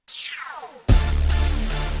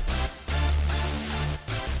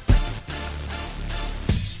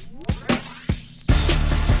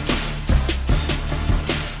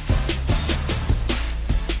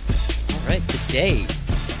today,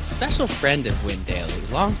 special friend of Win Daily,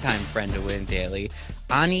 longtime friend of Win Daily,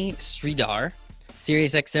 Ani Sridhar,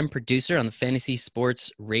 SiriusXM producer on the Fantasy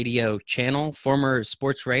Sports Radio channel, former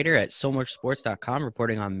sports writer at SoMuchSports.com,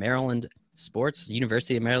 reporting on Maryland sports,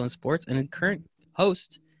 University of Maryland sports, and a current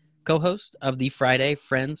co-host of the Friday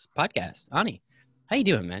Friends podcast. Ani, how you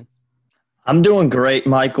doing, man? I'm doing great,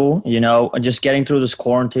 Michael. Just getting through this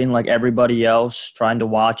quarantine like everybody else, trying to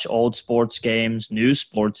watch old sports games, new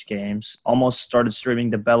sports games. Almost started streaming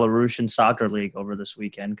the Belarusian soccer league over this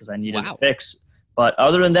weekend because I needed a fix. But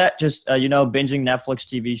other than that, just, binging Netflix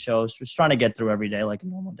TV shows, just trying to get through every day like a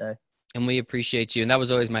normal day. And we appreciate you. And that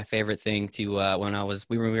was always my favorite thing to when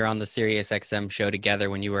we were on the SiriusXM show together,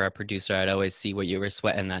 when you were our producer, I'd always see what you were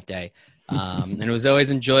sweating that day. And it was always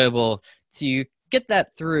enjoyable to get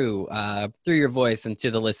that through your voice and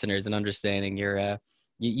to the listeners and understanding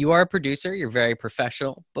you are a producer, you're very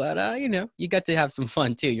professional, but you got to have some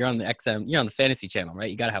fun too. You're on the fantasy channel, right?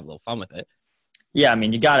 You got to have a little fun with it. Yeah,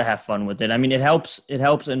 you got to have fun with it. It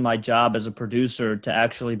helps in my job as a producer to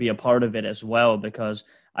actually be a part of it as well, because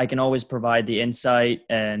I can always provide the insight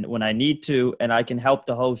and when I need to, and I can help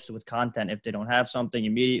the hosts with content if they don't have something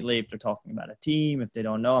immediately, if they're talking about a team, if they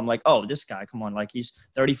don't know. I'm like, oh, this guy, come on, like he's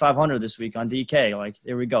 3,500 this week on DK. Like,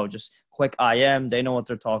 here we go. Just quick IM. They know what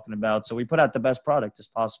they're talking about. So we put out the best product as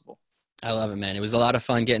possible. I love it, man. It was a lot of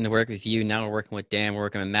fun getting to work with you. Now we're working with Dan. We're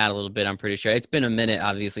working with Matt a little bit, I'm pretty sure. It's been a minute,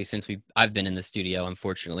 obviously, since I've been in the studio,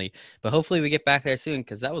 unfortunately. But hopefully we get back there soon,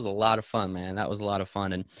 because that was a lot of fun, man. That was a lot of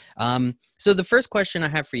fun. And so the first question I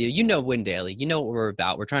have for you, Win Daily. You know what we're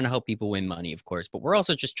about. We're trying to help people win money, of course. But we're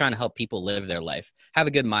also just trying to help people live their life, have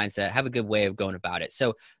a good mindset, have a good way of going about it.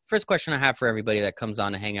 So first question I have for everybody that comes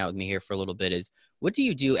on to hang out with me here for a little bit is, what do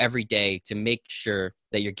you do every day to make sure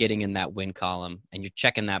that you're getting in that win column and you're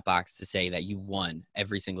checking that box to say that you won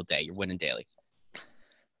every single day? You're winning daily.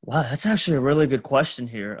 Wow, that's actually a really good question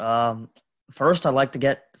here. First, I'd like to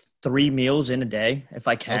get 3 meals in a day if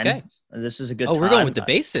I can. Okay. This is a good time. We're going with the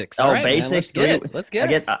basics. All right, basics. Man. Let's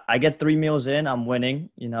get it. I get 3 meals in, I'm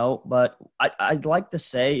winning, but I'd like to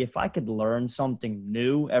say if I could learn something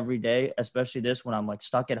new every day, especially this when I'm like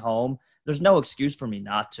stuck at home, there's no excuse for me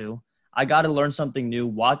not to. I got to learn something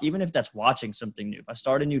new, even if that's watching something new. If I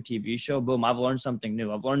start a new TV show, boom, I've learned something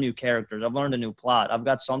new. I've learned new characters. I've learned a new plot. I've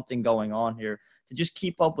got something going on here to just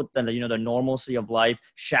keep up with the normalcy of life,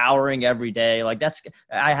 showering every day. Like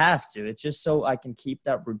I have to. It's just so I can keep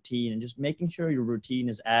that routine and just making sure your routine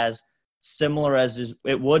is as similar as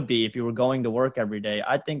it would be if you were going to work every day.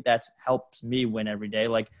 I think that helps me win every day.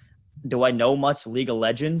 Like, do I know much League of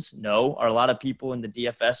Legends? No. Are a lot of people in the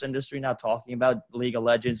DFS industry now talking about League of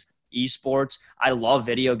Legends? Esports. I love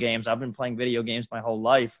video games. I've been playing video games my whole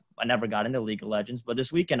life. I never got into League of Legends, but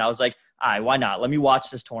this weekend I was like, all right, why not? Let me watch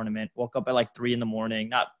this tournament. Woke up at like 3 a.m.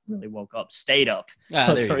 Not really woke up, stayed up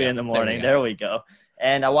at 3 a.m. There we go.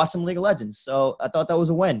 And I watched some League of Legends. So I thought that was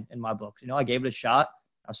a win in my book. I gave it a shot.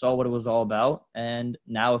 I saw what it was all about. And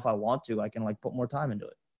now if I want to, I can put more time into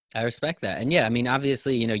it. I respect that. And yeah,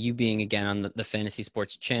 obviously, you being again on the Fantasy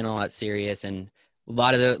Sports channel at Sirius, and a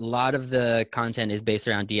lot of the content is based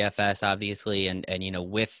around DFS, obviously, and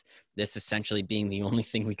with this essentially being the only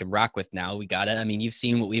thing we can rock with now, we got it. You've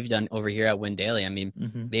seen what we've done over here at Win Daily.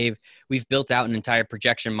 We've built out an entire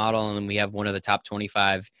projection model, and we have one of the top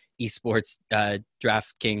 25 esports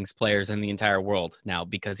DraftKings players in the entire world now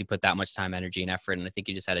because he put that much time, energy, and effort. And I think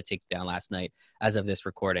he just had a takedown last night as of this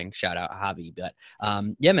recording. Shout out Javi. But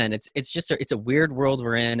yeah, man, it's a weird world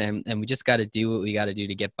we're in, and we just got to do what we got to do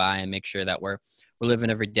to get by and make sure that we're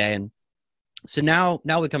living every day. And so now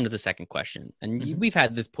we come to the second question, and we've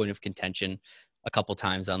had this point of contention a couple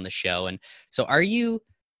times on the show. And so, are you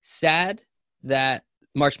sad that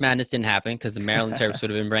March Madness didn't happen because the Maryland Terps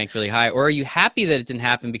would have been ranked really high, or are you happy that it didn't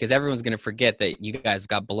happen because everyone's going to forget that you guys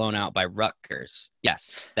got blown out by Rutgers?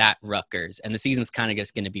 Yes, that Rutgers, and the season's kind of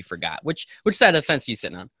just going to be forgot. Which side of the fence are you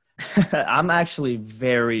sitting on? I'm actually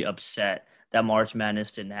very upset that March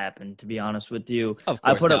Madness didn't happen, to be honest with you. Of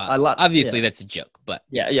course, obviously that's a joke, but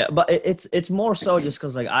yeah. But it's more so just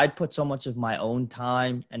because I'd put so much of my own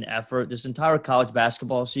time and effort this entire college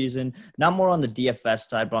basketball season, not more on the DFS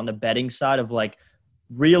side, but on the betting side of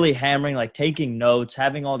really hammering, taking notes,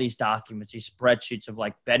 having all these documents, these spreadsheets of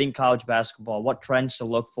betting college basketball, what trends to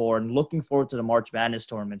look for, and looking forward to the March Madness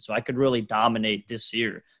tournament so I could really dominate this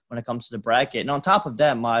year when it comes to the bracket. And on top of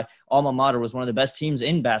that, my alma mater was one of the best teams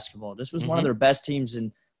in basketball. This was one of their best teams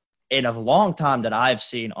in a long time that I've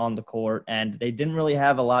seen on the court, and they didn't really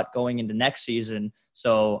have a lot going into next season.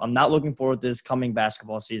 So I'm not looking forward to this coming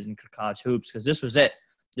basketball season for college hoops because this was it.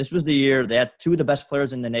 This was the year. They had 2 of the best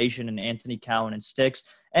players in the nation in Anthony Cowan and Sticks.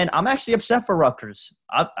 And I'm actually upset for Rutgers.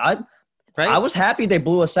 right? I was happy they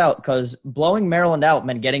blew us out because blowing Maryland out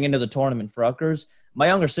meant getting into the tournament for Rutgers. My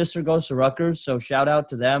younger sister goes to Rutgers, so shout out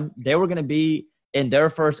to them. They were going to be in their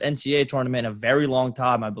first NCAA tournament in a very long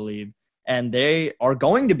time, I believe, and they are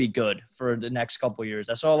going to be good for the next couple of years.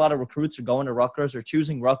 I saw a lot of recruits are going to Rutgers or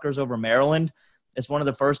choosing Rutgers over Maryland. It's one of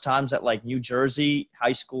the first times that like New Jersey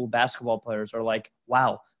high school basketball players are like,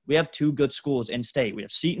 wow, we have two good schools in state. We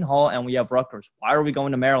have Seton Hall and we have Rutgers. Why are we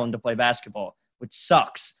going to Maryland to play basketball? Which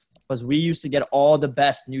sucks because we used to get all the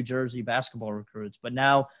best New Jersey basketball recruits, but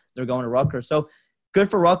now they're going to Rutgers. So good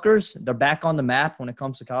for Rutgers. They're back on the map when it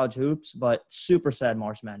comes to college hoops, but super sad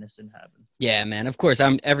March Madness didn't happen. Yeah, man. Of course,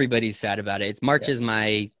 everybody's sad about it. It's March is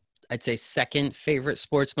my, I'd say, second favorite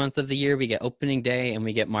sports month of the year. We get opening day and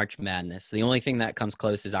we get March Madness. The only thing that comes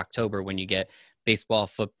close is October when you get baseball,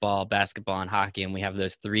 football, basketball, and hockey. And we have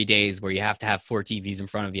those 3 days where you have to have 4 TVs in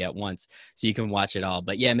front of you at once so you can watch it all.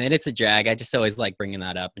 But yeah, man, it's a drag. I just always like bringing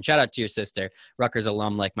that up. And shout out to your sister, Rutgers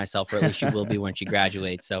alum like myself, or at least she will be when she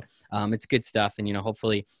graduates. So it's good stuff. And,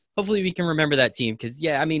 hopefully we can remember that team. Because,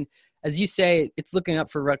 yeah, I mean, as you say, it's looking up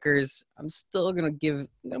for Rutgers. I'm going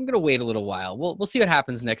to wait a little while. We'll see what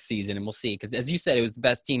happens next season, and we'll see. Because as you said, it was the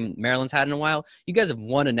best team Maryland's had in a while. You guys have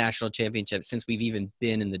won a national championship since we've even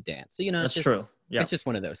been in the dance. So, That's true. Yeah. It's just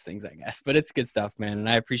one of those things, I guess. But it's good stuff, man. And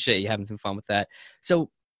I appreciate you having some fun with that. So,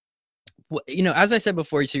 as I said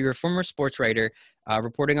before, so you're a former sports writer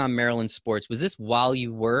reporting on Maryland sports. Was this while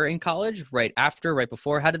you were in college, right after, right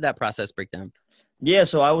before? How did that process break down? Yeah,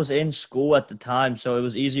 so I was in school at the time, so it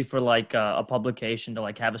was easy for like a publication to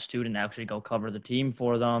like have a student actually go cover the team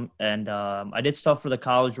for them. And I did stuff for the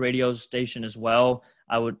college radio station as well.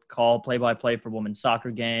 I would call play-by-play for women's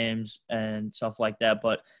soccer games and stuff like that.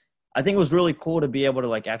 But I think it was really cool to be able to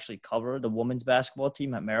like actually cover the women's basketball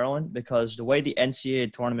team at Maryland, because the way the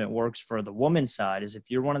NCAA tournament works for the women's side is if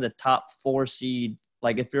you're one of the top 4 seed,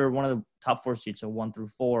 like if you're one of the top 4 seeds, so 1 through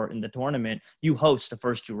 4 in the tournament, you host the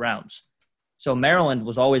first 2 rounds. So Maryland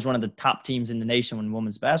was always one of the top teams in the nation in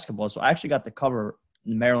women's basketball. So I actually got to cover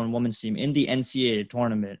the Maryland women's team in the NCAA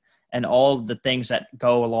tournament and all the things that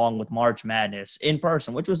go along with March Madness in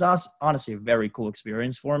person, which was honestly a very cool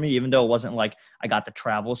experience for me, even though it wasn't like I got to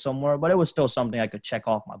travel somewhere, but it was still something I could check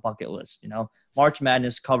off my bucket list. March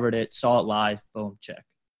Madness, covered it, saw it live, boom, check.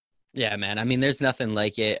 Yeah, man. I mean, there's nothing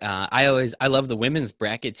like it. I love the women's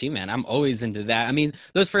bracket too, man. I'm always into that. I mean,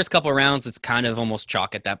 those first couple of rounds, it's kind of almost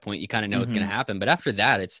chalk at that point. You kind of know what's going to happen. But after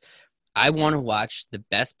that, I want to watch the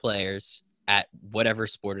best players at whatever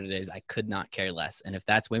sport it is. I could not care less. And if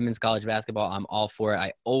that's women's college basketball, I'm all for it.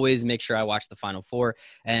 I always make sure I watch the Final Four.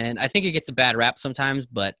 And I think it gets a bad rap sometimes,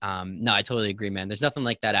 but no, I totally agree, man. There's nothing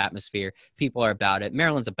like that atmosphere. People are about it.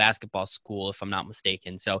 Maryland's a basketball school, if I'm not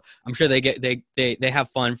mistaken. So I'm sure they have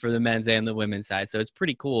fun for the men's and the women's side. So it's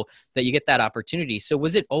pretty cool that you get that opportunity. So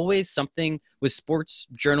was it always something with sports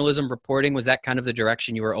journalism reporting? Was that kind of the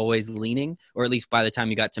direction you were always leaning? Or at least by the time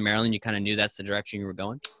you got to Maryland, you kind of knew that's the direction you were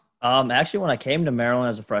going? Actually, when I came to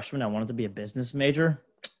Maryland as a freshman, I wanted to be a business major.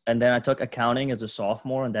 And then I took accounting as a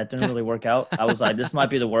sophomore, and that didn't really work out. I was like, this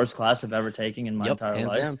might be the worst class I've ever taken in my entire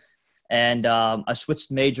life. Down. And I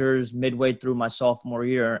switched majors midway through my sophomore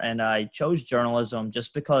year, and I chose journalism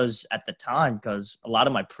just because at the time, because a lot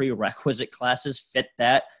of my prerequisite classes fit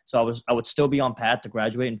that. So I would still be on path to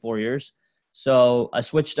graduate in 4 years. So I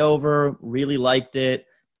switched over, really liked it.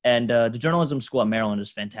 And the journalism school at Maryland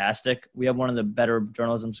is fantastic. We have one of the better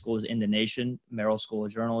journalism schools in the nation, Merrill School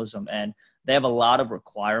of Journalism. And they have a lot of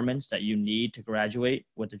requirements that you need to graduate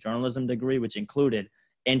with a journalism degree, which included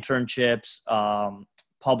internships,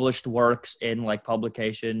 published works in like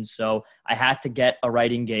publications. So I had to get a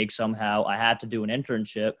writing gig somehow. I had to do an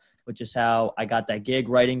internship, which is how I got that gig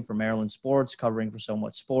writing for Maryland Sports, covering for So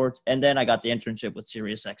Much Sports. And then I got the internship with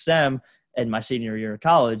SiriusXM in my senior year of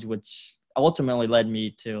college, which ultimately led me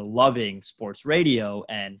to loving sports radio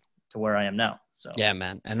and to where I am now. So yeah,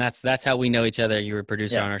 man. And that's how we know each other. You were a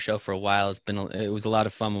producer on our show for a while. It was a lot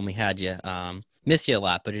of fun when we had you. Miss you a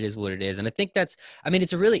lot, but it is what it is. And I think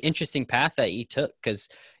it's a really interesting path that you took because,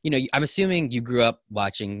 I'm assuming you grew up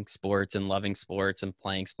watching sports and loving sports and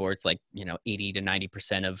playing sports like, 80 to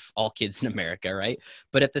 90% of all kids in America, right?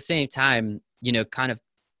 But at the same time, kind of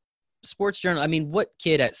sports journal. I mean, what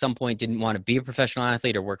kid at some point didn't want to be a professional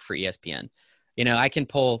athlete or work for ESPN? I can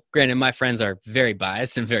pull, granted, my friends are very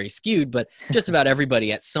biased and very skewed, but just about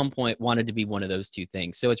everybody at some point wanted to be one of those two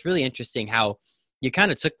things. So it's really interesting how you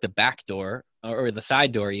kind of took the back door or the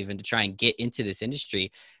side door even to try and get into this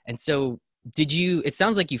industry. And so it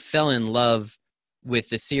sounds like you fell in love with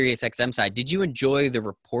the SiriusXM side. Did you enjoy the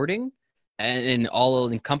reporting and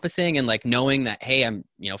all encompassing and like knowing that, hey, I'm,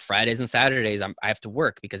 Fridays and Saturdays, I have to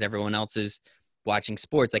work because everyone else is watching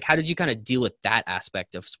sports. Like, how did you kind of deal with that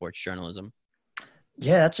aspect of sports journalism?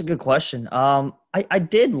 Yeah, that's a good question. I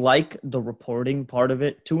did like the reporting part of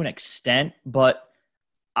it to an extent, but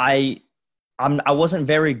I I wasn't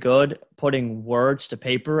very good putting words to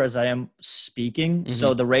paper as I am speaking. Mm-hmm.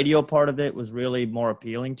 So the radio part of it was really more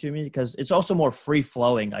appealing to me because it's also more free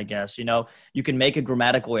flowing, I guess. You know, you can make a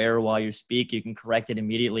grammatical error while you speak, you can correct it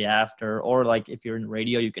immediately after, or like if you're in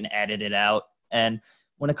radio, you can edit it out. And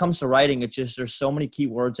when it comes to writing, it's just there's so many key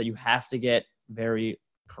words that you have to get very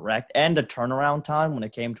correct. And the turnaround time when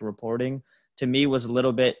it came to reporting to me was a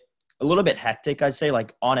little bit hectic, I'd say,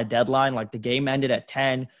 like on a deadline, like the game ended at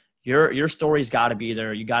 10, your story's got to be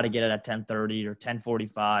there. You got to get it at 10:30 or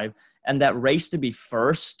 10:45. And that race to be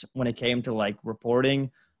first when it came to like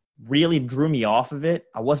reporting really drew me off of it.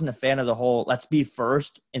 I wasn't a fan of the whole let's be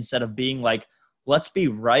first instead of being like let's be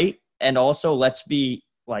right, and also let's be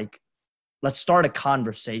like let's start a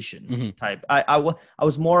conversation type. I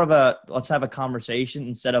was more of a let's have a conversation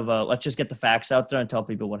instead of a let's just get the facts out there and tell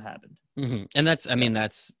people what happened. And that's, I mean,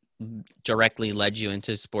 that's directly led you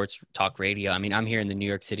into sports talk radio. I mean, I'm here in the New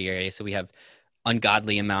York City area, so we have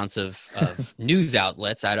ungodly amounts of news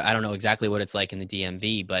outlets. I don't know exactly what it's like in the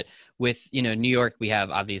DMV, but with, you know, New York, we have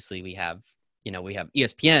ESPN,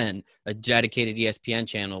 a dedicated ESPN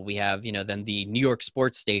channel. We have, you know, then the New York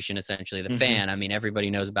sports station, essentially the Fan. I mean,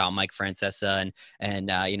 everybody knows about Mike Francesa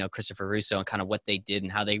and you know, Christopher Russo and kind of what they did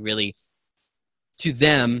and how they really, to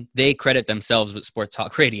them, they credit themselves with sports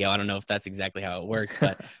talk radio. I don't know if that's exactly how it works,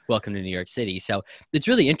 but welcome to New York City. So it's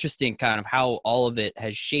really interesting kind of how all of it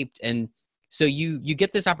has shaped. And so you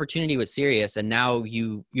get this opportunity with Sirius, and now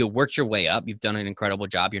you worked your way up. You've done an incredible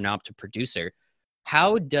job. You're now up to producer.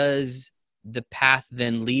 How does the path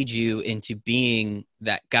then lead you into being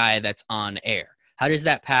that guy that's on air? How does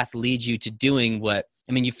that path lead you to doing what,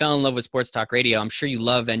 I mean, you fell in love with sports talk radio. I'm sure you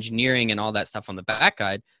love engineering and all that stuff on the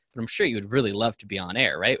backside, but I'm sure you would really love to be on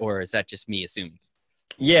air, right? Or is that just me assuming?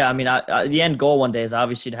 Yeah, I mean, the end goal one day is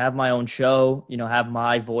obviously to have my own show, you know, have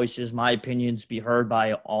my voices, my opinions be heard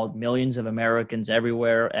by all millions of Americans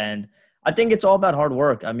everywhere. And I think it's all about hard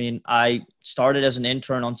work. I mean, I started as an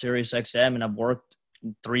intern on Sirius XM, and I've worked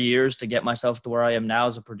 3 years to get myself to where I am now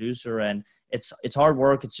as a producer. And it's hard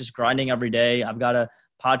work. It's just grinding every day. I've got a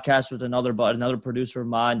podcast with another producer of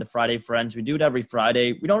mine, the Friday Friends. We do it every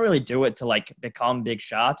Friday. We don't really do it to like become big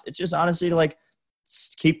shots. It's just honestly to like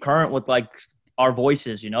keep current with like our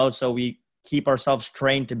voices, you know, so we keep ourselves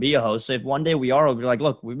trained to be a host. So if one day we'll be like,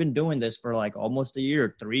 look, we've been doing this for like almost a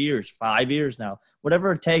year, 3 years, 5 years now,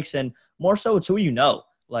 whatever it takes. And more so it's who you know.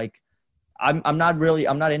 Like I'm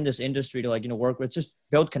not in this industry to like, you know, work with, just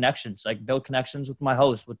build connections with my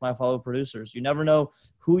host, with my fellow producers. You never know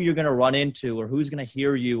who you're going to run into or who's going to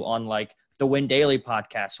hear you on like the Win Daily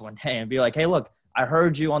podcast one day and be like, hey, look, I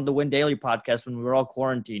heard you on the Win Daily podcast when we were all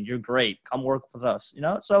quarantined. You're great. Come work with us, you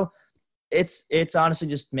know? So it's honestly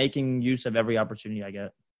just making use of every opportunity I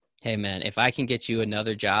get. Hey man, if I can get you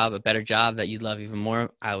another job, a better job that you'd love even more,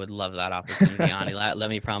 I would love that opportunity, Ani. Let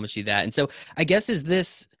me promise you that. And so I guess, is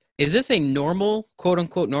this a normal, quote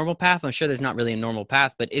unquote, normal path? I'm sure there's not really a normal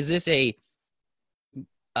path, but is this a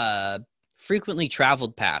frequently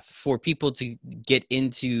traveled path for people to get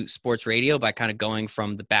into sports radio by kind of going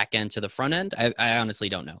from the back end to the front end? I honestly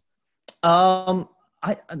don't know.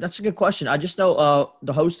 That's a good question. I just know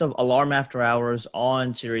the host of Alarm After Hours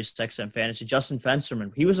on Sirius XM Fantasy, Justin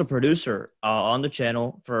Fensterman. He was a producer on the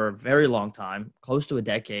channel for a very long time, close to a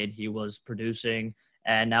decade. He was producing,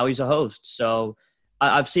 and now he's a host. So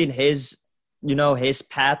I've seen his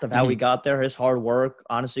path of how he got there, his hard work.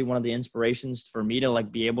 Honestly, one of the inspirations for me to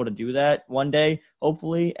like be able to do that one day,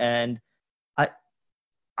 hopefully. And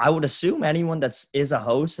I would assume anyone is a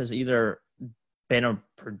host has either been a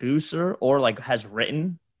producer or like has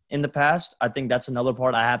written in the past. I think that's another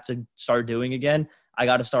part I have to start doing again. I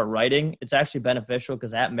got to start writing. It's actually beneficial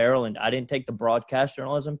because at Maryland, I didn't take the broadcast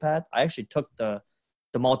journalism path. I actually took the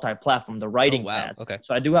multi-platform, the writing path. Okay.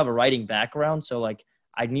 So I do have a writing background. So like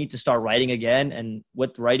I need to start writing again. And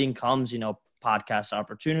with writing comes, you know, podcast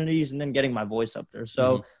opportunities and then getting my voice up there.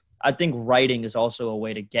 So I think writing is also a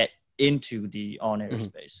way to get into the on-air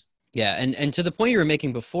space. Yeah. And to the point you were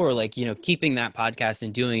making before, like, you know, keeping that podcast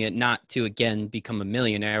and doing it not to, again, become a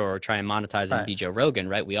millionaire or try and monetize and be Joe Rogan,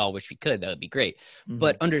 right? We all wish we could. That would be great.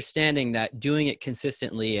 But understanding that doing it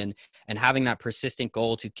consistently and having that persistent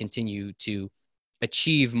goal to continue to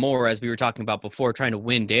achieve more, as we were talking about before, trying to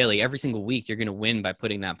win daily. Every single week, you're going to win by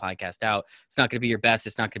putting that podcast out. It's not going to be your best.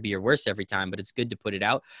 It's not going to be your worst every time, but it's good to put it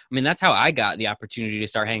out. I mean, that's how I got the opportunity to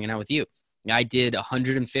start hanging out with you. I did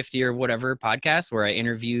 150 or whatever podcast where I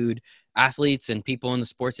interviewed athletes and people in the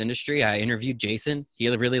sports industry. I interviewed Jason. He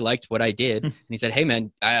really liked what I did. And he said, hey,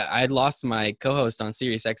 man, I lost my co-host on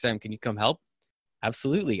Sirius XM. Can you come help?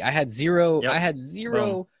 Absolutely. I had zero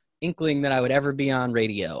Boom. inkling that I would ever be on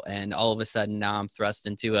radio. And all of a sudden now I'm thrust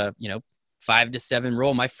into a, 5 to 7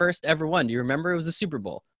 role. My first ever one. Do you remember? It was the Super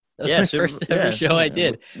Bowl. That was my first ever show I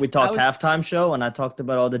did. We talked halftime show, and I talked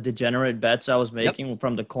about all the degenerate bets I was making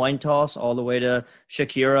from the coin toss all the way to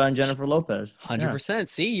Shakira and Jennifer Lopez. 100%.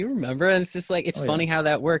 See, you remember. And it's just like, it's funny how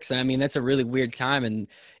that works. And I mean, that's a really weird time. And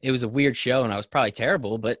it was a weird show, and I was probably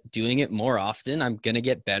terrible, but doing it more often, I'm going to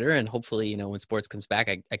get better. And hopefully, when sports comes back,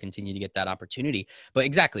 I continue to get that opportunity. But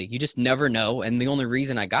exactly, you just never know. And the only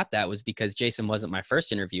reason I got that was because Jason wasn't my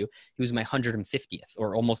first interview. He was my 150th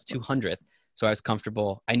or almost 200th. So I was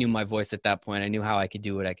comfortable. I knew my voice at that point. I knew how I could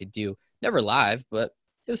do what I could do. Never live, but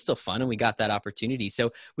it was still fun, and we got that opportunity.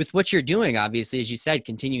 So with what you're doing, obviously, as you said,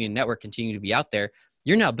 continuing to network, continue to be out there,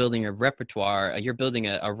 you're now building a repertoire. You're building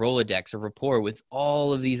a Rolodex, a rapport with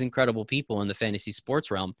all of these incredible people in the fantasy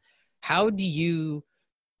sports realm. How do you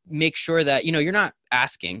make sure that, you're not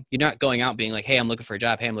asking, you're not going out being like, hey, I'm looking for a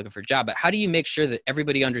job. Hey, I'm looking for a job. But how do you make sure that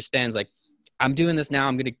everybody understands, like, I'm doing this now.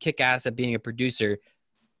 I'm going to kick ass at being a producer,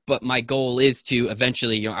 but my goal is to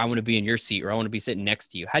eventually, I want to be in your seat, or I want to be sitting next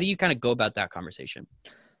to you. How do you kind of go about that conversation?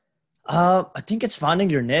 I think it's finding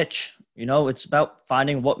your niche. It's about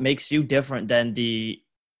finding what makes you different than the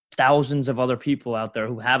thousands of other people out there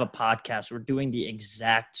who have a podcast. We're doing the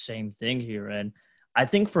exact same thing here. And I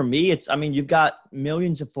think for me, you've got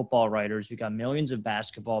millions of football writers. You've got millions of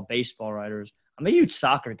basketball, baseball writers. I'm a huge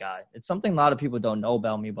soccer guy. It's something a lot of people don't know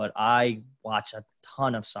about me, but I watch a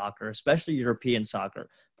ton of soccer, especially European soccer,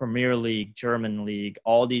 Premier League, German league,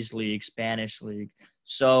 all these leagues, Spanish league.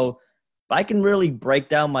 So if I can really break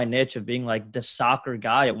down my niche of being like the soccer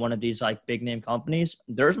guy at one of these like big name companies,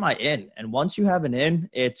 there's my in. And once you have an in,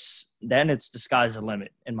 it's the sky's the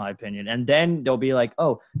limit, in my opinion. And then they'll be like,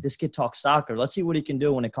 oh, this kid talks soccer. Let's see what he can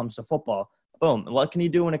do when it comes to football. Boom. What can he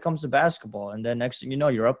do when it comes to basketball? And then next thing you know,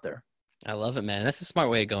 you're up there. I love it, man. That's a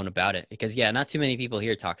smart way of going about it, because, not too many people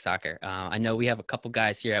here talk soccer. I know we have a couple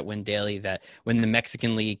guys here at Win Daily that when the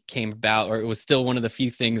Mexican League came about, or it was still one of the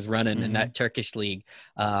few things running in that Turkish league,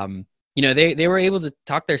 they were able to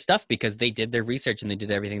talk their stuff because they did their research and they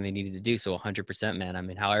did everything they needed to do. So 100%, man. I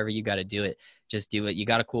mean, however you got to do it, just do it. You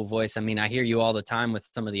got a cool voice. I mean, I hear you all the time with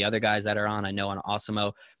some of the other guys that are on. I know on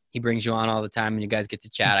Awesemo, he brings you on all the time and you guys get to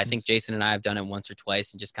chat. I think Jason and I have done it once or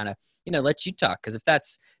twice and just kind of, let you talk. Because if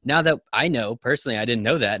that's, now that I know, personally, I didn't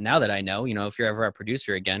know that. Now that I know, if you're ever a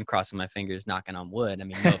producer again, crossing my fingers, knocking on wood. I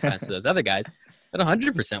mean, no offense to those other guys, but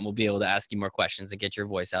 100% will be able to ask you more questions and get your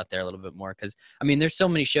voice out there a little bit more. Because, I mean, there's so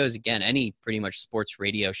many shows, again, any pretty much sports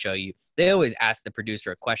radio show, they always ask the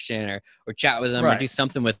producer a question or chat with them or do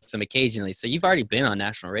something with them occasionally. So you've already been on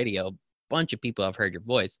national radio. A bunch of people have heard your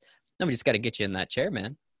voice. Now we just got to get you in that chair,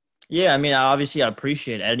 man. Yeah, I mean, obviously I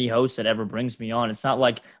appreciate any host that ever brings me on. It's not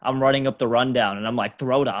like I'm writing up the rundown and I'm like,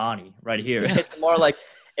 throw to Ani right here. It's more like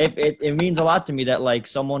it means a lot to me that like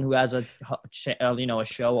someone who has a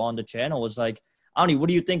show on the channel was like, Ani, what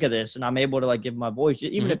do you think of this? And I'm able to like give my voice,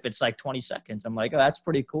 even if it's like 20 seconds. I'm like, oh, that's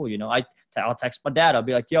pretty cool. I'll text my dad. I'll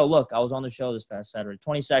be like, yo, look, I was on the show this past Saturday.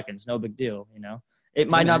 20 seconds, no big deal, It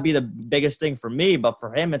might not be the biggest thing for me, but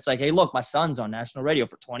for him, it's like, hey, look, my son's on national radio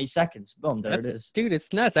for 20 seconds. Boom, there it is. Dude,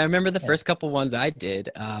 it's nuts. I remember the first couple ones I did.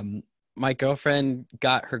 My girlfriend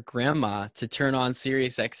got her grandma to turn on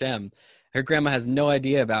Sirius XM. Her grandma has no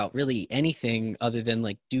idea about really anything other than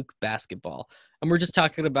like Duke basketball. And we're just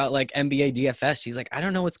talking about like NBA DFS. She's like, I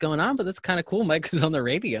don't know what's going on, but that's kind of cool. Mike is on the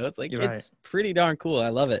radio. It's like, it's pretty darn cool. I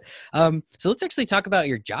love it. So let's actually talk about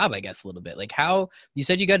your job, I guess, a little bit. Like how you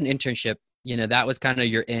said you got an internship. That was kind of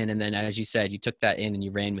your in. And then as you said, you took that in and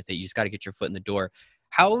you ran with it. You just got to get your foot in the door.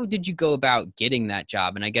 How did you go about getting that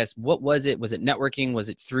job? And I guess, what was it? Was it networking? Was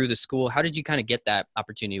it through the school? How did you kind of get that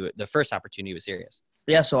opportunity, the first opportunity with Sirius?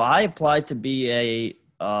 Yeah, so I applied to be a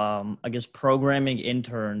programming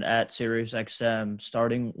intern at SiriusXM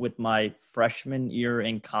starting with my freshman year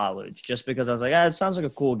in college, just because I was like, it sounds like a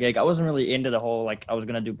cool gig. I wasn't really into the whole, like, I was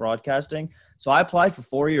going to do broadcasting. So I applied for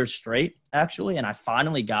 4 years straight, actually, and I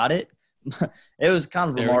finally got it. It was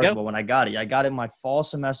kind of remarkable when I got it. I got it my fall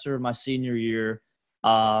semester of my senior year,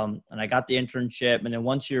 and I got the internship. And then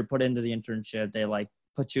once you're put into the internship, they, like,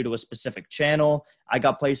 put you to a specific channel. I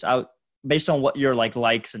got placed out based on what your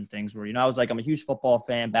likes and things were. I was like, I'm a huge football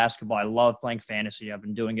fan, basketball. I love playing fantasy. I've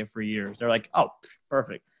been doing it for years. They're like, oh,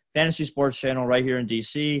 perfect. Fantasy sports channel right here in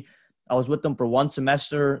DC. I was with them for one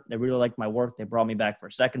semester. They really liked my work. They brought me back for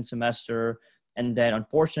a second semester. And then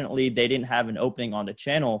unfortunately, they didn't have an opening on the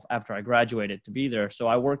channel after I graduated to be there. So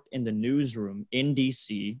I worked in the newsroom in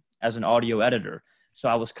DC as an audio editor. So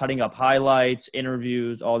I was cutting up highlights,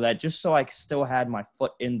 interviews, all that, just so I still had my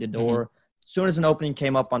foot in the door. As soon as an opening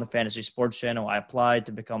came up on the Fantasy Sports Channel, I applied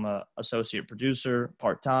to become an associate producer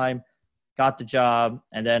part-time, got the job,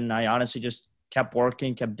 and then I honestly just kept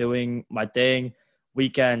working, kept doing my thing,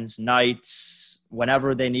 weekends, nights,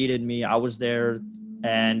 whenever they needed me, I was there.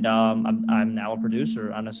 And I'm now a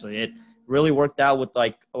producer, honestly. It really worked out with,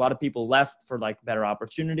 like, a lot of people left for, like, better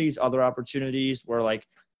opportunities, other opportunities where, like,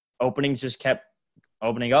 openings just kept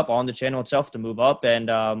opening up on the channel itself to move up, and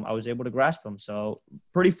I was able to grasp them. So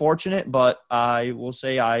pretty fortunate, but I will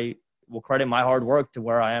say I will credit my hard work to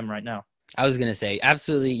where I am right now. I was going to say,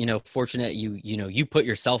 absolutely, fortunate you put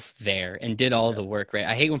yourself there and did all the work, right?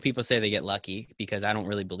 I hate when people say they get lucky, because I don't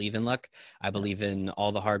really believe in luck. I believe in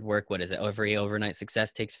all the hard work. What is it? Every overnight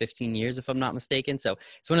success takes 15 years, if I'm not mistaken. So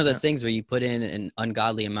it's one of those things where you put in an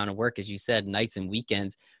ungodly amount of work, as you said, nights and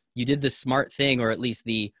weekends. You did the smart thing, or at least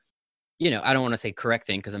the, I don't want to say correct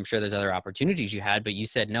thing, because I'm sure there's other opportunities you had, but you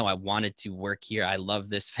said, no, I wanted to work here. I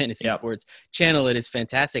love this fantasy sports channel. It is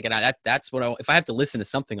fantastic. And that's what if I have to listen to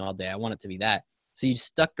something all day, I want it to be that. So you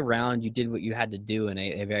stuck around, you did what you had to do in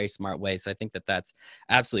a very smart way. So I think that's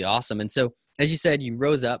absolutely awesome. And so, as you said, you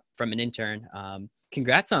rose up from an intern.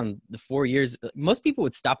 Congrats on the 4 years. Most people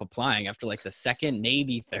would stop applying after like the second,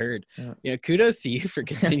 maybe third. Kudos to you for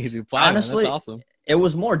continuing to apply. Honestly, that's awesome. It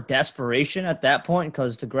was more desperation at that point,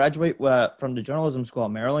 because to graduate from the journalism school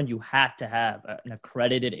at Maryland, you had to have an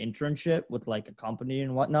accredited internship with like a company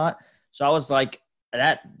and whatnot. So I was like,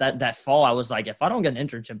 that fall, I was like, if I don't get an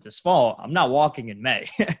internship this fall, I'm not walking in May.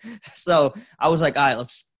 So I was like, all right,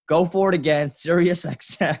 let's go for it again. Sirius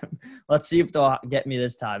XM. Let's see if they'll get me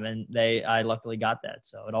this time. And I luckily got that.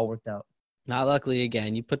 So it all worked out. Not luckily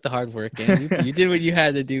again. You put the hard work in. You did what you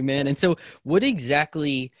had to do, man. And so what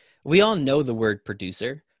exactly, we all know the word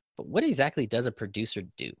producer, but what exactly does a producer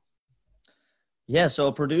do? Yeah, so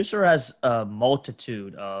a producer has a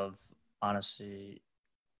multitude of, honestly,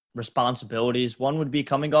 responsibilities. One would be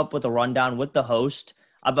coming up with a rundown with the host.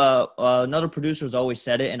 Another producer has always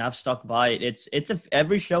said it, and I've stuck by it.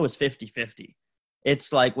 Every show is 50-50.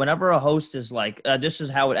 It's like whenever a host is like, this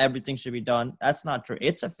is how everything should be done. That's not true.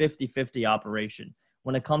 It's a 50-50 operation.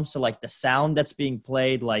 When it comes to like the sound that's being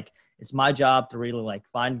played, like it's my job to really like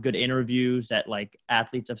find good interviews that like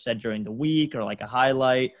athletes have said during the week, or like a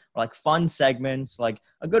highlight, or like fun segments. Like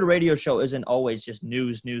a good radio show isn't always just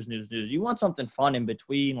news. You want something fun in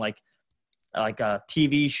between, like a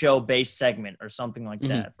TV show based segment or something like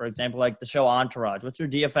that. For example, like the show Entourage. What's your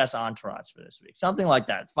DFS entourage for this week? Something like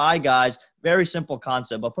that. 5 guys, very simple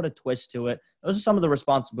concept, but put a twist to it. Those are some of the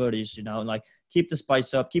responsibilities, and like keep the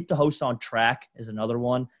spice up, keep the host on track is another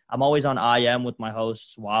one. I'm always on IM with my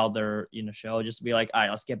hosts while they're in the show, just to be like, all right,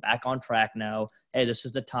 let's get back on track now. Hey, this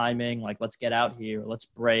is the timing. Like, let's get out here. Let's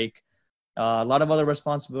break. A lot of other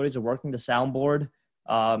responsibilities are working the soundboard,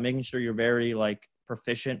 making sure you're very like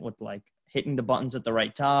proficient with like hitting the buttons at the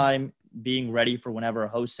right time, being ready for whenever a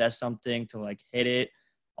host says something to like hit it,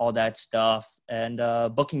 all that stuff. And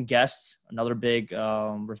booking guests, another big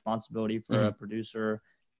responsibility for a producer,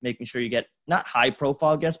 making sure you get not high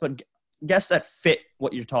profile guests, but guests that fit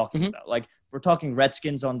what you're talking about. Like we're talking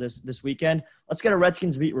Redskins on this weekend. Let's get a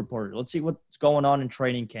Redskins beat reporter. Let's see what's going on in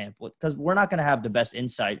training camp, because we're not going to have the best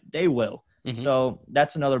insight. They will. So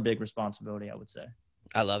that's another big responsibility, I would say.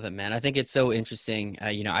 I love it, man. I think it's so interesting.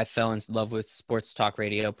 I fell in love with sports talk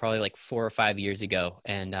radio probably like 4 or 5 years ago.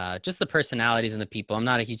 And just the personalities and the people. I'm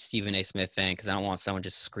not a huge Stephen A. Smith fan, because I don't want someone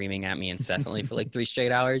just screaming at me incessantly for like 3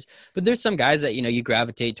 straight hours. But there's some guys that, you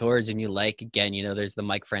gravitate towards and you like. Again, there's the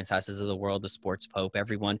Mike Franceses of the world, the sports pope,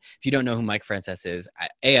 everyone. If you don't know who Mike Frances is, I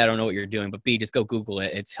don't know what you're doing, but B, just go Google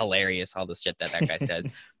it. It's hilarious, all the shit that guy says.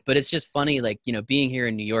 But it's just funny, like, being here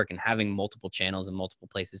in New York and having multiple channels and multiple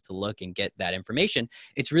places to look and get that information,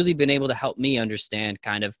 it's really been able to help me understand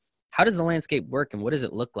kind of how does the landscape work and what does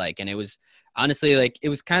it look like? And it was honestly like, it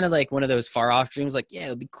was kind of like one of those far off dreams, like, yeah, it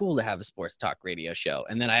would be cool to have a sports talk radio show.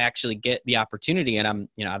 And then I actually get the opportunity, and I'm,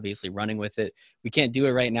 obviously running with it. We can't do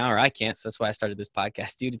it right now, or I can't. So that's why I started this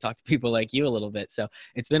podcast too, to talk to people like you a little bit. So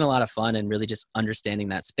it's been a lot of fun and really just understanding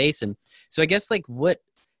that space. And so I guess like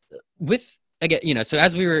again, so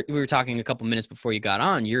as we were talking a couple minutes before you got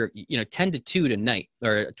on, you're, 10 to 2 tonight,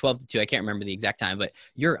 or 12 to 2. I can't remember the exact time, but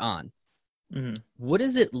you're on. What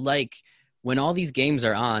is it like when all these games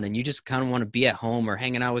are on and you just kind of want to be at home or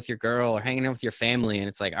hanging out with your girl or hanging out with your family? And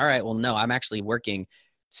it's like, all right, well, no, I'm actually working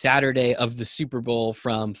Saturday of the Super Bowl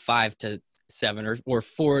from 5 to 7 or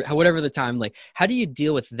 4, whatever the time. Like, how do you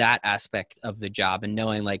deal with that aspect of the job and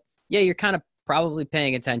knowing like, yeah, you're kind of probably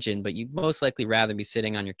paying attention, but you'd most likely rather be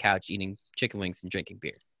sitting on your couch eating chicken wings and drinking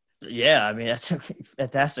beer? Yeah, I mean, that's a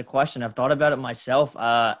fantastic question. I've thought about it myself.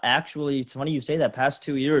 Actually, it's funny you say that. Past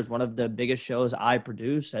 2 years, one of the biggest shows I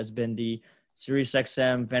produce has been the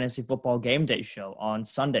SiriusXM Fantasy Football Game Day show on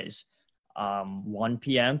Sundays, 1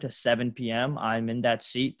 p.m. to 7 p.m. I'm in that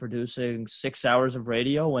seat producing 6 hours of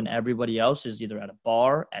radio when everybody else is either at a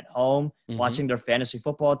bar, at home, Mm-hmm. watching their fantasy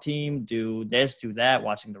football team do this, do that,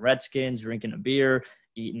 watching the Redskins, drinking a beer,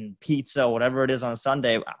 eating pizza, whatever it is on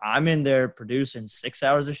Sunday. I'm in there producing 6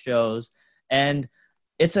 hours of shows, and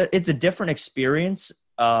it's a different experience.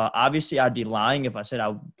 Obviously, I'd be lying if I said I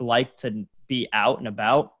would like to be out and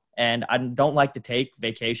about, and I don't like to take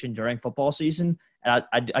vacation during football season. And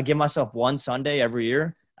I give myself one Sunday every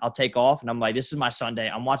year. I'll take off, and I'm like, this is my Sunday.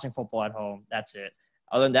 I'm watching football at home. That's it.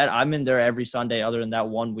 Other than that, I'm in there every Sunday. Other than that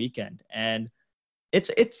one weekend, and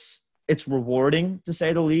it's rewarding to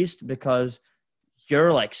say the least because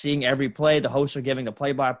you're like seeing every play. The hosts are giving the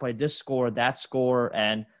play-by-play, this score, that score,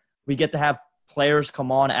 and we get to have players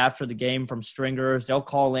come on after the game from stringers. They'll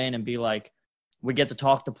call in and be like, we get to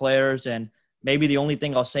talk to players, and maybe the only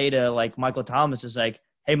thing I'll say to like Michael Thomas is like,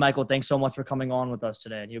 hey, Michael, thanks so much for coming on with us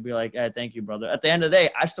today. And he'll be like, hey, thank you, brother. At the end of the day,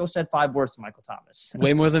 I still said 5 words to Michael Thomas.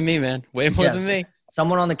 Way more than me, man. Way more than Yes. me.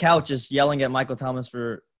 Someone on the couch is yelling at Michael Thomas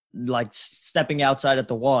for like stepping outside at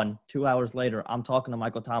the 1. 2 hours later, I'm talking to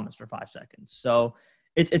Michael Thomas for 5 seconds. So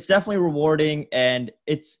it's definitely rewarding. And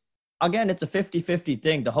it's a 50-50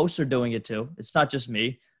 thing. The hosts are doing it too. It's not just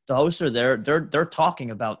me. The hosts are there. They're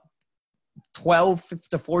talking about 12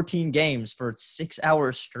 to 14 games for 6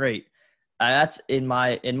 hours straight. That's in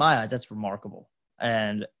my eyes, that's remarkable.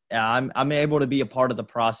 And I'm able to be a part of the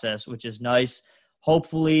process, which is nice.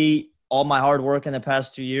 Hopefully all my hard work in the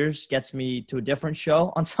past 2 years gets me to a different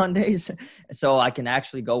show on Sundays so I can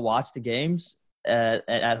actually go watch the games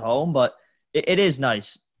at home. But it is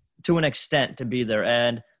nice to an extent to be there.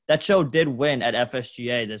 And that show did win at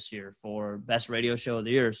FSGA this year for Best Radio Show of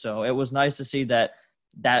the Year. So it was nice to see that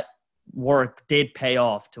work did pay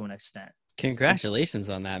off to an extent. Congratulations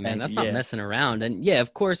on that, man. That's not Yeah. messing around. And yeah,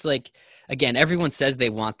 of course, like, again, everyone says they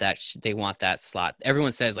want that slot.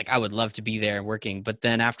 Everyone says like, I would love to be there working. But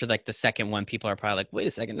then after like the second one, people are probably like, wait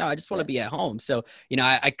a second. No, I just want to be at home. So,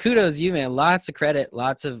 I kudos you, man. Lots of credit,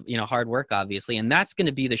 lots of, hard work, obviously. And that's going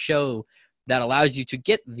to be the show that allows you to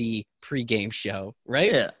get the pregame show,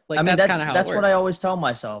 right? Yeah. Like, I mean, that's kind of how that's it what I works. always tell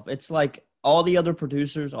myself. It's like all the other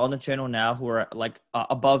producers on the channel now who are like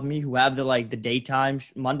above me, who have the daytime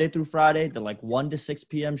Monday through Friday, the like 1 to 6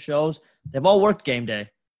 p.m. shows. They've all worked game day.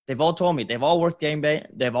 They've all told me they've all worked game day.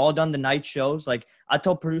 They've all done the night shows. Like I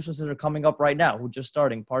tell producers that are coming up right now who just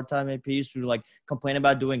starting part-time APs who like complain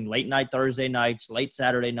about doing late night Thursday nights, late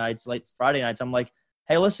Saturday nights, late Friday nights. I'm like,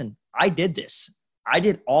 hey, listen, I did this. I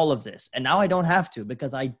did all of this. And now I don't have to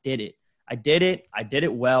because I did it. I did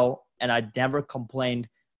it well. And I never complained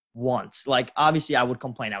once. Like obviously I would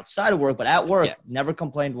complain outside of work, but at work, never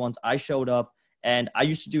complained once. I showed up and I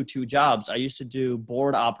used to do 2 jobs. I used to do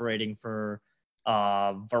board operating for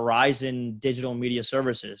Verizon Digital Media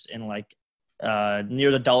Services in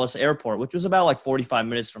near the Dulles Airport, which was about 45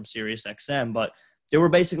 minutes from Sirius XM. But they were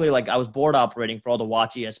basically I was board operating for all the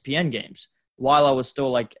Watch ESPN games while I was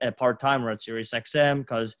still a part-timer at Sirius XM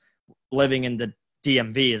because living in the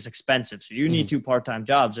DMV is expensive. So you need 2 part-time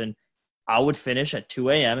jobs. And I would finish at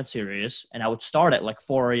 2 a.m. at Sirius and I would start at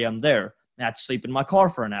 4 a.m. there. And I'd sleep in my car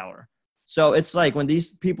for an hour. So it's when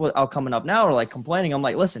these people are coming up now are complaining, I'm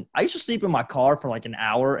like, listen, I used to sleep in my car for an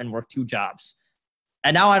hour and work 2 jobs.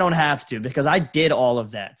 And now I don't have to because I did all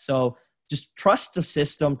of that. So just trust the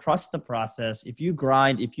system, trust the process. If you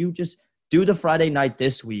grind, if you just do the Friday night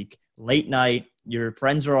this week, late night, your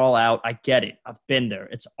friends are all out. I get it. I've been there.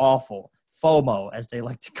 It's awful. FOMO, as they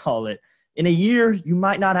like to call it. In a year, you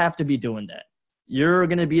might not have to be doing that. You're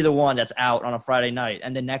going to be the one that's out on a Friday night,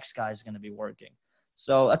 and the next guy's going to be working.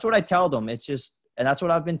 So that's what I tell them. It's just, and that's what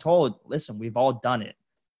I've been told. Listen, we've all done it.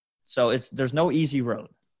 So there's no easy road.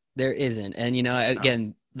 There isn't. And,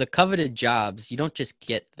 again, the coveted jobs, you don't just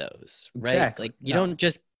get those, right? Exactly. You don't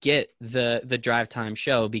just get the drive time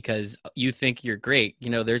show because you think you're great.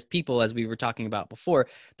 There's people, as we were talking about before,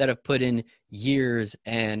 that have put in years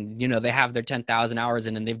and, they have their 10,000 hours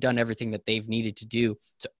in and they've done everything that they've needed to do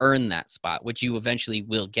to earn that spot, which you eventually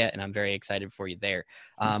will get. And I'm very excited for you there.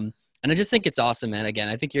 And I just think it's awesome, man. Again,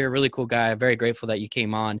 I think you're a really cool guy. I'm very grateful that you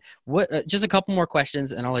came on. Just a couple more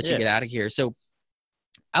questions and I'll let you get out of here. So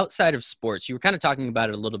outside of sports, you were kind of talking about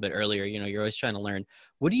it a little bit earlier. You're always trying to learn.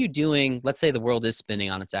 What are you doing? Let's say the world is spinning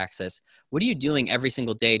on its axis. What are you doing every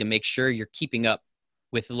single day to make sure you're keeping up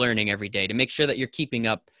with learning every day, to make sure that you're keeping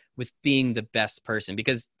up with being the best person?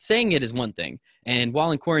 Because saying it is one thing. And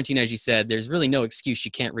while in quarantine, as you said, there's really no excuse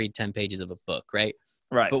you can't read 10 pages of a book, right?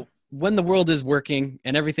 Right. But when the world is working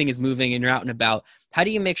and everything is moving and you're out and about, how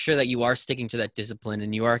do you make sure that you are sticking to that discipline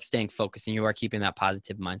and you are staying focused and you are keeping that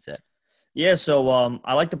positive mindset? Yeah, so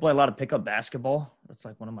I like to play a lot of pickup basketball. That's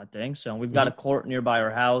like one of my things. So we've got a court nearby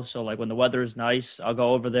our house. So like when the weather is nice, I'll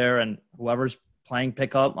go over there and whoever's playing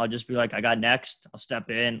pickup, I'll just be like, I got next. I'll step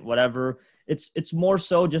in, whatever. It's more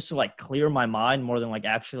so just to like clear my mind more than like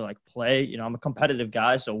actually like play. You know, I'm a competitive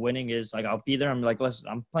guy, so winning is like I'll be there. I'm like, listen,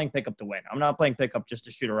 I'm playing pickup to win. I'm not playing pickup just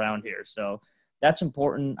to shoot around here. So that's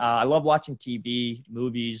important. I love watching TV,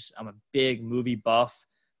 movies. I'm a big movie buff.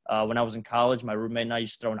 When I was in college, my roommate and I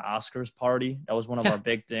used to throw an Oscars party. That was one of our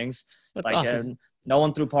big things. That's like, awesome. No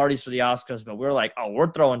one threw parties for the Oscars, but we're like, oh,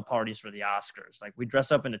 we're throwing parties for the Oscars. Like, we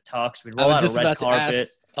dress up in the tux. We'd I roll was out a just red about to ask,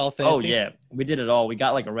 carpet. all Oh, fancy? yeah. We did it all. We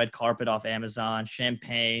got like a red carpet off Amazon,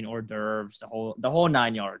 champagne, hors d'oeuvres, the whole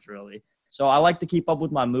 9 yards, really. So I like to keep up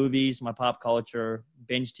with my movies, my pop culture,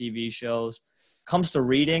 binge TV shows. Comes to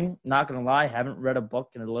reading, not going to lie, haven't read a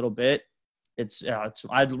book in a little bit.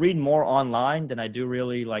 I'd read more online than I do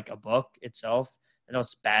really like a book itself. I know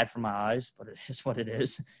it's bad for my eyes, but it is what it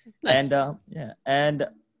is. Nice. And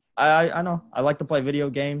I know I like to play video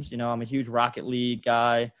games. You know, I'm a huge Rocket League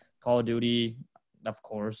guy, Call of Duty, of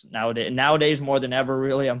course. Nowadays more than ever,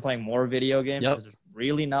 really, I'm playing more video games because there's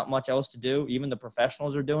really not much else to do. Even the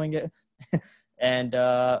professionals are doing it, and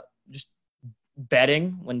just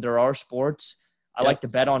betting when there are sports. I like to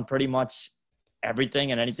bet on pretty much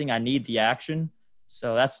everything and anything. I need the action.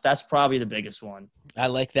 So that's probably the biggest one. I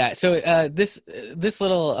like that. So this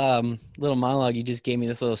little monologue you just gave me,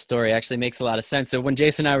 this little story, actually makes a lot of sense. So when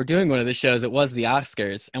Jason and I were doing one of the shows, it was the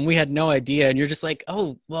Oscars, and we had no idea. And you're just like,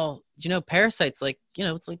 oh, well, you know, Parasite's like, you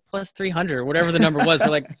know, it's like plus 300 or whatever the number was. We're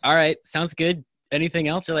like, all right, sounds good. Anything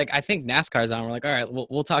else? You're like, I think NASCAR's on. We're like, all right,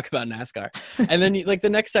 we'll talk about NASCAR. And then like the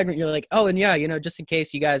next segment, you're like, oh, and yeah, you know, just in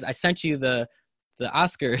case you guys, I sent you the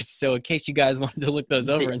Oscars, so in case you guys wanted to look those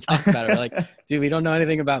over and talk about it, we're like, dude, we don't know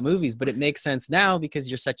anything about movies, but it makes sense now because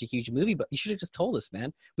you're such a huge movie. But you should have just told us,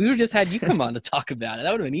 man. We would have just had you come on to talk about it.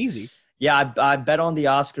 That would have been easy. Yeah, I bet on the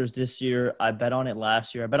Oscars this year. I bet on it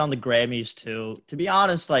last year. I bet on the Grammys too. To be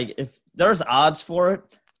honest, like if there's odds for it,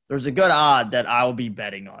 there's a good odd that I'll be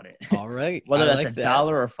betting on it. All right. Whether that's like $1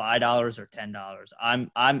 or $5 or $10,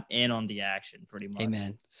 I'm in on the action pretty much. Hey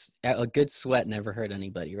man, a good sweat never hurt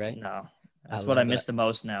anybody, right? No. That's what I miss the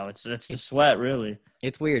most now. It's the sweat, really.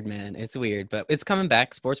 It's weird, man. It's weird, but it's coming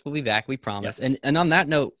back. Sports will be back, we promise. Yep. And on that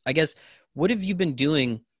note, I guess, what have you been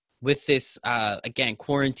doing with this, again,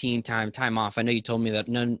 quarantine time off? I know you told me that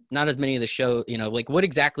not as many of the show, you know, like what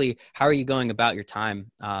exactly, how are you going about your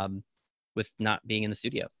time with not being in the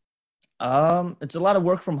studio? It's a lot of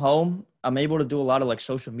work from home. I'm able to do a lot of like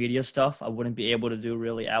social media stuff I wouldn't be able to do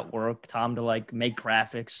really at work. Time to like make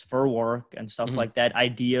graphics for work and stuff like that.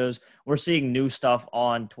 Ideas. We're seeing new stuff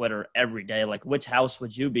on Twitter every day. Like, which house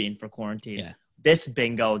would you be in for quarantine? Yeah. This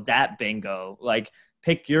bingo, that bingo. Like,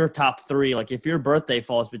 pick your top 3. Like, if your birthday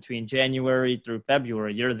falls between January through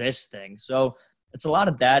February, you're this thing. So it's a lot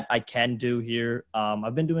of that I can do here.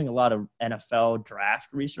 I've been doing a lot of NFL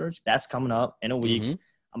draft research. That's coming up in a week.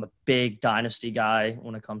 I'm a big dynasty guy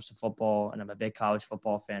when it comes to football, and I'm a big college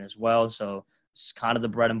football fan as well. So it's kind of the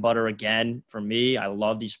bread and butter again for me. I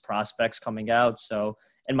love these prospects coming out. So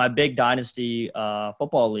in my big dynasty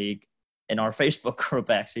football league, in our Facebook group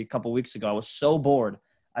actually a couple weeks ago, I was so bored.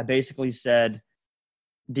 I basically said,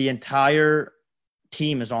 the entire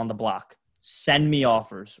team is on the block. Send me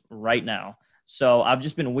offers right now. So I've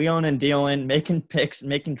just been wheeling and dealing, making picks,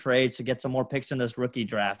 making trades to get some more picks in this rookie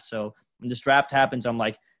draft. So when this draft happens, I'm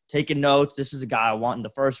like taking notes. This is a guy I want in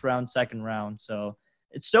the first round, second round. So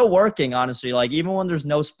it's still working, honestly. Like even when there's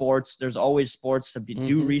no sports, there's always sports to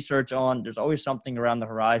do research on. There's always something around the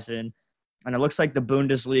horizon. And it looks like the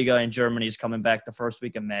Bundesliga in Germany is coming back the first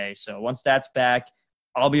week of May. So once that's back,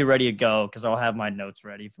 I'll be ready to go because I'll have my notes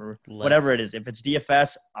ready for whatever it is. If it's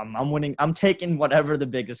DFS, I'm winning. I'm taking whatever the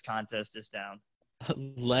biggest contest is down.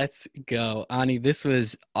 Let's go. Ani, this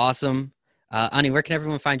was awesome. Ani, where can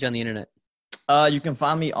everyone find you on the internet? You can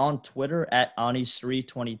find me on Twitter at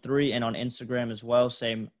Ani323 and on Instagram as well.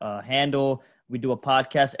 Same handle. We do a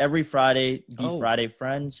podcast every Friday, Friday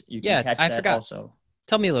Friends. You can catch that also.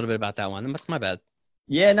 Tell me a little bit about that one. That's my bad.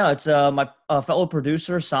 Yeah, no, it's my fellow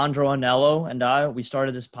producer, Sandro Anello, and we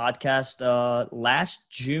started this podcast last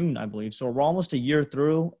June, I believe. So we're almost a year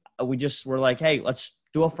through. We're like, hey, let's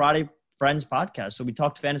do a Friday Friends podcast. So we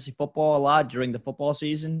talked fantasy football a lot during the football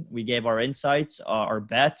season. We gave our insights, our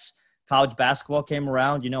bets. College basketball came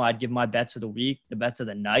around. You know, I'd give my bets of the week, the bets of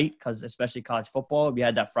the night, because especially college football, we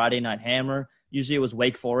had that Friday night hammer. Usually it was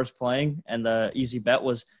Wake Forest playing, and the easy bet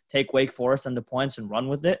was take Wake Forest and the points and run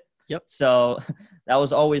with it. Yep. So that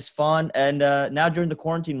was always fun. And now during the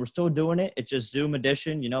quarantine, we're still doing it. It's just Zoom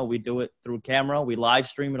edition. You know, we do it through camera. We live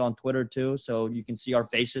stream it on Twitter too. So you can see our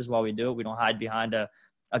faces while we do it. We don't hide behind a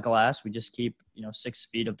glass. We just keep, 6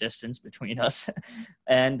 feet of distance between us.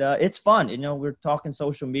 And it's fun. We're talking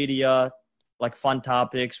social media, like fun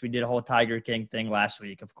topics. We did a whole Tiger King thing last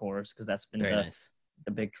week, of course, because that's been the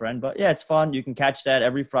big trend. But yeah, it's fun. You can catch that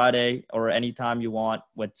every Friday or anytime you want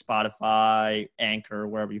with Spotify, Anchor,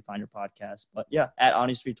 wherever you find your podcast. But yeah, at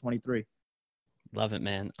Ani Street 23. Love it,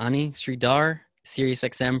 man. Ani Sridhar,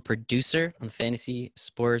 SiriusXM producer on the Fantasy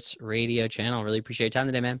Sports Radio channel. Really appreciate your time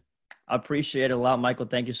today, man. I appreciate it a lot, Michael.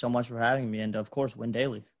 Thank you so much for having me. And of course, win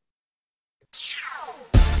daily.